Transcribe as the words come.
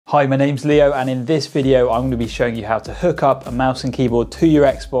Hi, my name's Leo, and in this video I'm going to be showing you how to hook up a mouse and keyboard to your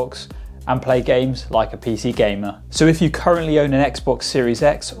Xbox and play games like a PC gamer. So if you currently own an Xbox Series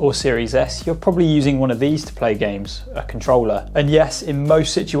X or Series S, you're probably using one of these to play games, a controller. And yes, in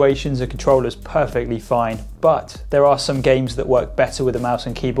most situations a controller is perfectly fine, but there are some games that work better with a mouse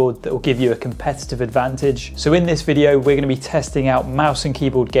and keyboard that will give you a competitive advantage. So in this video we're going to be testing out mouse and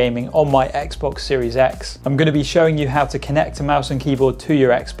keyboard gaming on my Xbox Series X. I'm going to be showing you how to connect a mouse and keyboard to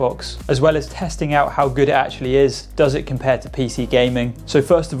your Xbox, as well as testing out how good it actually is. Does it compare to PC gaming? So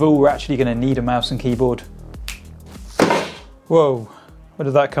first of all, we're actually going to need a mouse and keyboard. Whoa, where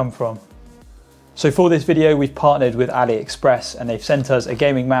did that come from? So for this video we've partnered with AliExpress and they've sent us a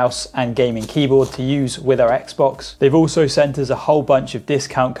gaming mouse and gaming keyboard to use with our Xbox. They've also sent us a whole bunch of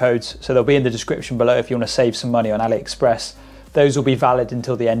discount codes, so they'll be in the description below if you want to save some money on AliExpress. Those will be valid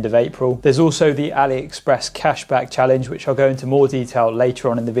until the end of April. There's also the AliExpress cashback challenge, which I'll go into more detail later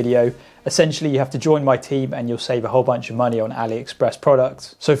on in the video. Essentially, you have to join my team and you'll save a whole bunch of money on AliExpress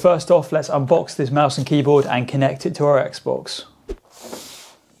products. So first off, let's unbox this mouse and keyboard and connect it to our Xbox.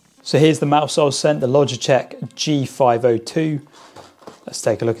 So here's the mouse I was sent, the Logitech G502. Let's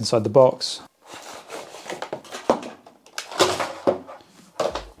take a look inside the box.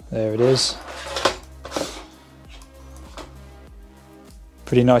 There it is.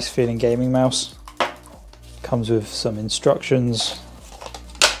 Pretty nice feeling gaming mouse. Comes with some instructions.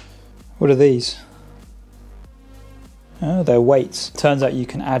 What are these? Oh, they're weights. Turns out you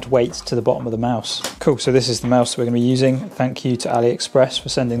can add weights to the bottom of the mouse. Cool, so this is the mouse we're going to be using. Thank you to AliExpress for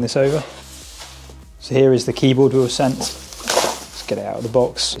sending this over. So here is the keyboard we were sent. Let's get it out of the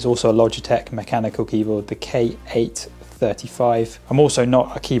box. It's also a Logitech mechanical keyboard, the K835. I'm also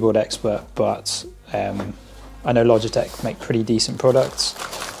not a keyboard expert, but I know Logitech make pretty decent products.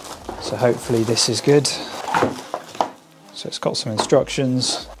 So hopefully this is good. So it's got some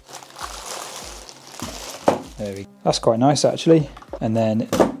instructions. There we go. That's quite nice actually. And then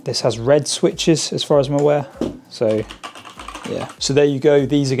this has red switches as far as I'm aware. So yeah. So there you go.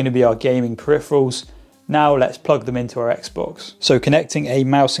 These are going to be our gaming peripherals. Now let's plug them into our Xbox. So connecting a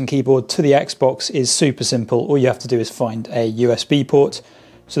mouse and keyboard to the Xbox is super simple. All you have to do is find a USB port.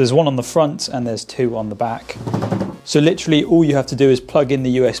 So there's one on the front and there's two on the back. So literally all you have to do is plug in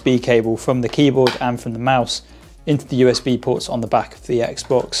the USB cable from the keyboard and from the mouse into the USB ports on the back of the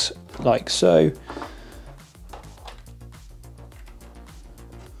Xbox, like so.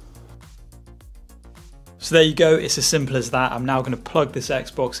 So there you go, it's as simple as that. I'm now going to plug this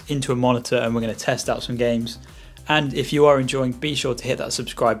Xbox into a monitor and we're going to test out some games. And if you are enjoying, be sure to hit that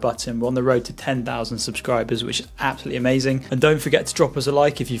subscribe button. We're on the road to 10,000 subscribers, which is absolutely amazing. And don't forget to drop us a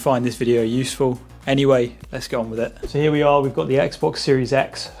like if you find this video useful. Anyway, let's go on with it. So here we are, we've got the Xbox Series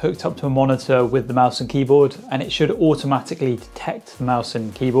X hooked up to a monitor with the mouse and keyboard, and it should automatically detect the mouse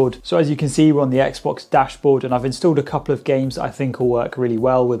and keyboard. So as you can see, we're on the Xbox dashboard and I've installed a couple of games that I think will work really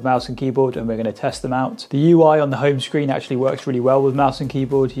well with mouse and keyboard, and we're going to test them out. The UI on the home screen actually works really well with mouse and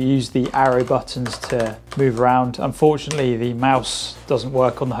keyboard. You use the arrow buttons to move around. Unfortunately, the mouse doesn't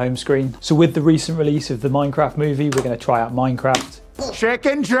work on the home screen. So with the recent release of the Minecraft movie, we're going to try out Minecraft.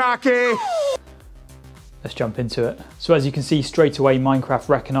 Chicken jockey! Let's jump into it. So as you can see straight away, Minecraft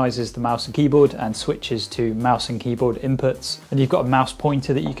recognizes the mouse and keyboard and switches to mouse and keyboard inputs. And you've got a mouse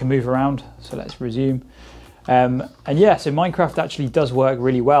pointer that you can move around. So let's resume. And yeah, so Minecraft actually does work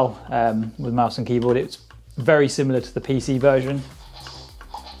really well with mouse and keyboard. It's very similar to the PC version.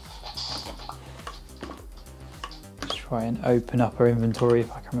 Let's try and open up our inventory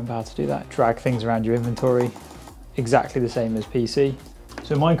if I can remember how to do that. Drag things around your inventory. Exactly the same as PC.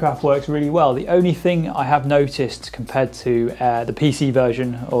 So Minecraft works really well. The only thing I have noticed compared to the PC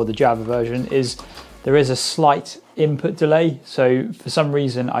version or the Java version is there is a slight input delay. So for some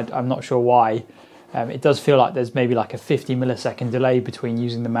reason, I'm not sure why, it does feel like there's maybe like a 50 millisecond delay between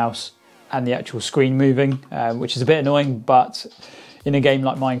using the mouse and the actual screen moving, which is a bit annoying, but in a game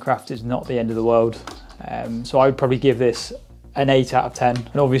like Minecraft, it's not the end of the world. So I would probably give this an 8 out of 10.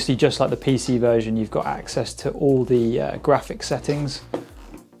 And obviously, just like the PC version, you've got access to all the graphic settings,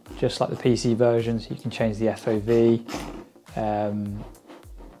 just like the PC version. So you can change the FOV,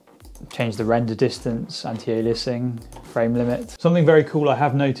 change the render distance, anti-aliasing, frame limit. Something very cool I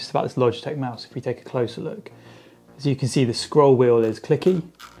have noticed about this Logitech mouse, if we take a closer look, as you can see the scroll wheel is clicky.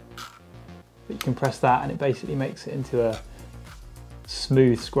 But you can press that and it basically makes it into a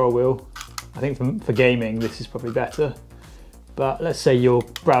smooth scroll wheel. I think for gaming this is probably better. But let's say you're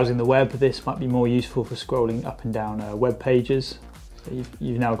browsing the web, this might be more useful for scrolling up and down web pages. So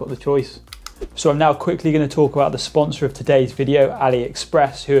you've now got the choice. So I'm now quickly going to talk about the sponsor of today's video,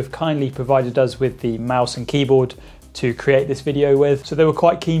 AliExpress, who have kindly provided us with the mouse and keyboard to create this video with. So they were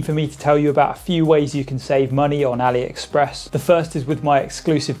quite keen for me to tell you about a few ways you can save money on AliExpress. The first is with my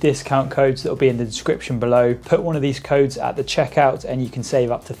exclusive discount codes that will be in the description below. Put one of these codes at the checkout and you can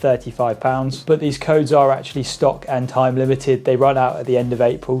save up to £35. But these codes are actually stock and time limited. They run out at the end of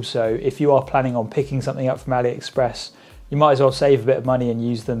April. So if you are planning on picking something up from AliExpress, you might as well save a bit of money and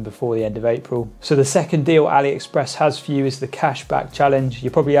use them before the end of April. So the second deal AliExpress has for you is the cashback challenge.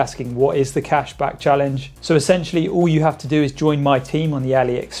 You're probably asking, what is the cashback challenge? So essentially all you have to do is join my team on the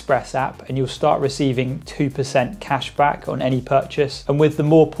AliExpress app and you'll start receiving 2% cashback on any purchase. And with the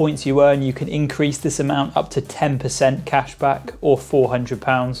more points you earn, you can increase this amount up to 10% cashback or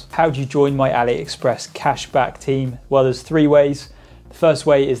 £400. How do you join my AliExpress cashback team? Well, there's 3 ways. The first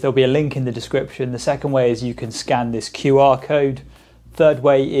way is there'll be a link in the description. The second way is you can scan this QR code. Third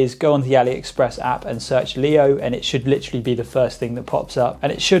way is go onto the AliExpress app and search Leo and it should literally be the first thing that pops up.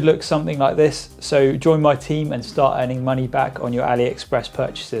 And it should look something like this. So join my team and start earning money back on your AliExpress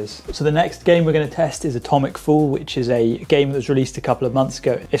purchases. So the next game we're going to test is Atomfall, which is a game that was released a couple of months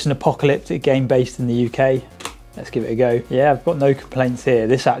ago. It's an apocalyptic game based in the UK. Let's give it a go. Yeah, I've got no complaints here.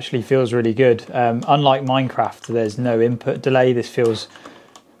 This actually feels really good. Unlike Minecraft, there's no input delay. This feels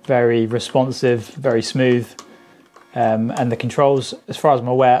very responsive, very smooth. And the controls, as far as I'm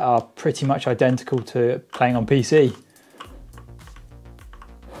aware, are pretty much identical to playing on PC.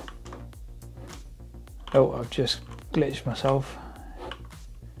 Oh, I've just glitched myself.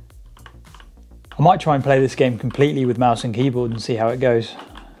 I might try and play this game completely with mouse and keyboard and see how it goes.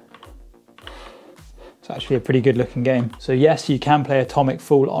 It's actually a pretty good looking game. So yes, you can play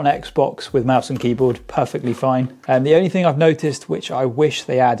Atomfall on Xbox with mouse and keyboard perfectly fine. And the only thing I've noticed, which I wish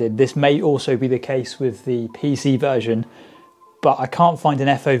they added, this may also be the case with the PC version, but I can't find an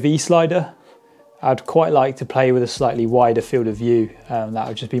FOV slider. I'd quite like to play with a slightly wider field of view. That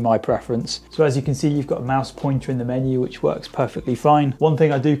would just be my preference. So as you can see, you've got a mouse pointer in the menu, which works perfectly fine. One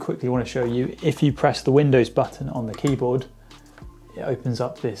thing I do quickly want to show you, if you press the Windows button on the keyboard, it opens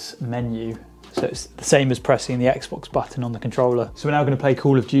up this menu. So it's the same as pressing the Xbox button on the controller. So we're now going to play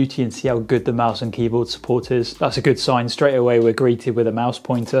Call of Duty and see how good the mouse and keyboard support is. That's a good sign. Straight away we're greeted with a mouse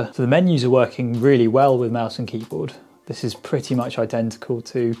pointer. So the menus are working really well with mouse and keyboard. This is pretty much identical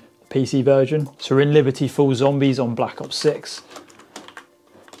to the PC version. So we're in Liberty Fall Zombies on Black Ops 6.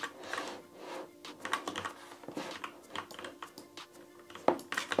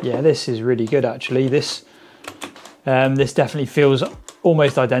 Yeah, this is really good actually. This definitely feels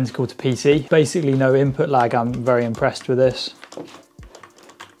almost identical to PC. Basically no input lag. I'm very impressed with this.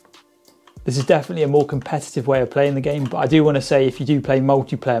 This is definitely a more competitive way of playing the game, but I do want to say if you do play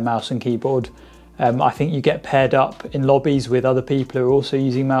multiplayer mouse and keyboard, I think you get paired up in lobbies with other people who are also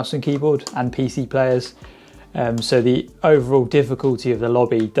using mouse and keyboard and PC players. So the overall difficulty of the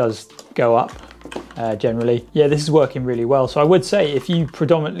lobby does go up generally. Yeah, this is working really well. So I would say if you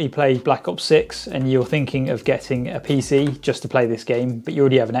predominantly play Black Ops 6 and you're thinking of getting a PC just to play this game, but you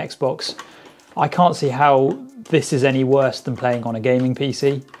already have an Xbox, I can't see how this is any worse than playing on a gaming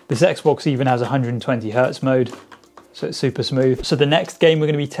PC. This Xbox even has 120Hz mode, so it's super smooth. So the next game we're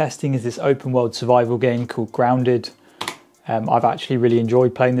going to be testing is this open world survival game called Grounded. I've actually really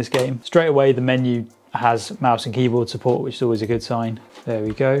enjoyed playing this game. Straight away the menu has mouse and keyboard support, which is always a good sign. There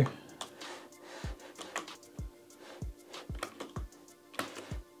we go.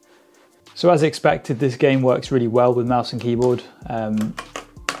 So as expected, this game works really well with mouse and keyboard.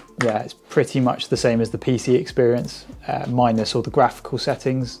 Yeah, it's pretty much the same as the PC experience, minus all the graphical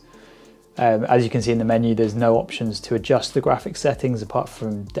settings. As you can see in the menu, there's no options to adjust the graphic settings apart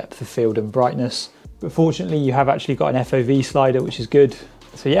from depth of field and brightness. But fortunately, you have actually got an FOV slider, which is good.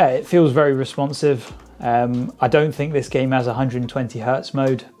 So yeah, it feels very responsive. I don't think this game has 120Hz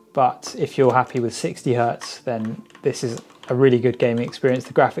mode, but if you're happy with 60Hz, then this is a really good gaming experience.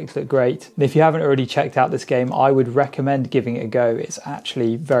 The graphics look great. And if you haven't already checked out this game, I would recommend giving it a go. It's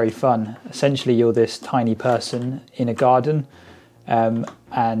actually very fun. Essentially, you're this tiny person in a garden,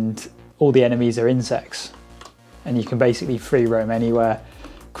 and all the enemies are insects. And you can basically free roam anywhere,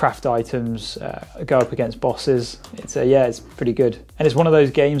 craft items, go up against bosses. Yeah, it's pretty good. And it's one of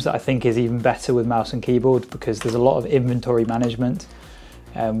those games that I think is even better with mouse and keyboard because there's a lot of inventory management,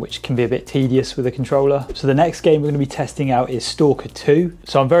 which can be a bit tedious with a controller. So the next game we're going to be testing out is Stalker 2.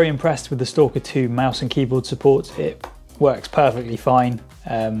 So I'm very impressed with the Stalker 2 mouse and keyboard support. It works perfectly fine.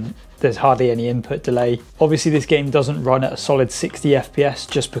 There's hardly any input delay. Obviously this game doesn't run at a solid 60 FPS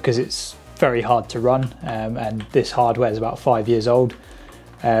just because it's very hard to run, and this hardware is about 5 years old.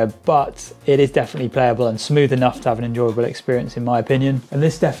 But it is definitely playable and smooth enough to have an enjoyable experience in my opinion. And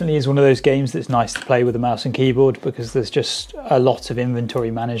this definitely is one of those games that's nice to play with a mouse and keyboard because there's just a lot of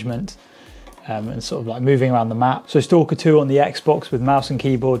inventory management. and sort of like moving around the map. So Stalker 2 on the Xbox with mouse and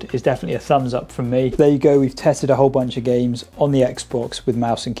keyboard is definitely a thumbs up from me. There you go, we've tested a whole bunch of games on the Xbox with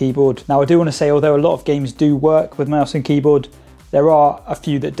mouse and keyboard. Now I do want to say, although a lot of games do work with mouse and keyboard, there are a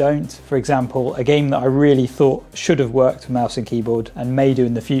few that don't. For example, a game that I really thought should have worked with mouse and keyboard and may do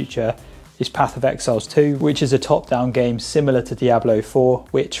in the future is Path of Exiles 2, which is a top-down game similar to Diablo 4,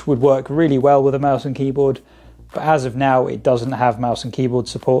 which would work really well with a mouse and keyboard, but as of now it doesn't have mouse and keyboard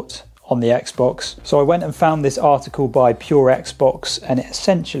support on the Xbox. So I went and found this article by Pure Xbox, and it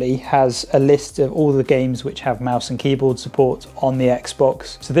essentially has a list of all the games which have mouse and keyboard support on the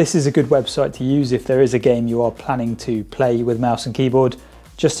Xbox. So this is a good website to use if there is a game you are planning to play with mouse and keyboard,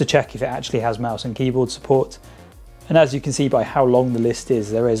 just to check if it actually has mouse and keyboard support. And as you can see by how long the list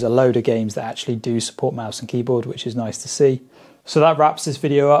is, there is a load of games that actually do support mouse and keyboard, which is nice to see. So that wraps this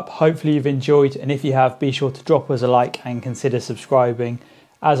video up. Hopefully you've enjoyed, and if you have, be sure to drop us a like and consider subscribing.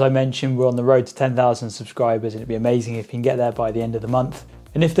 As I mentioned, we're on the road to 10,000 subscribers, and it'd be amazing if you can get there by the end of the month.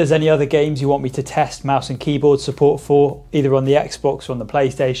 And if there's any other games you want me to test mouse and keyboard support for, either on the Xbox or on the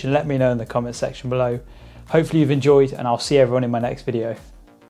PlayStation, let me know in the comment section below. Hopefully you've enjoyed, and I'll see everyone in my next video.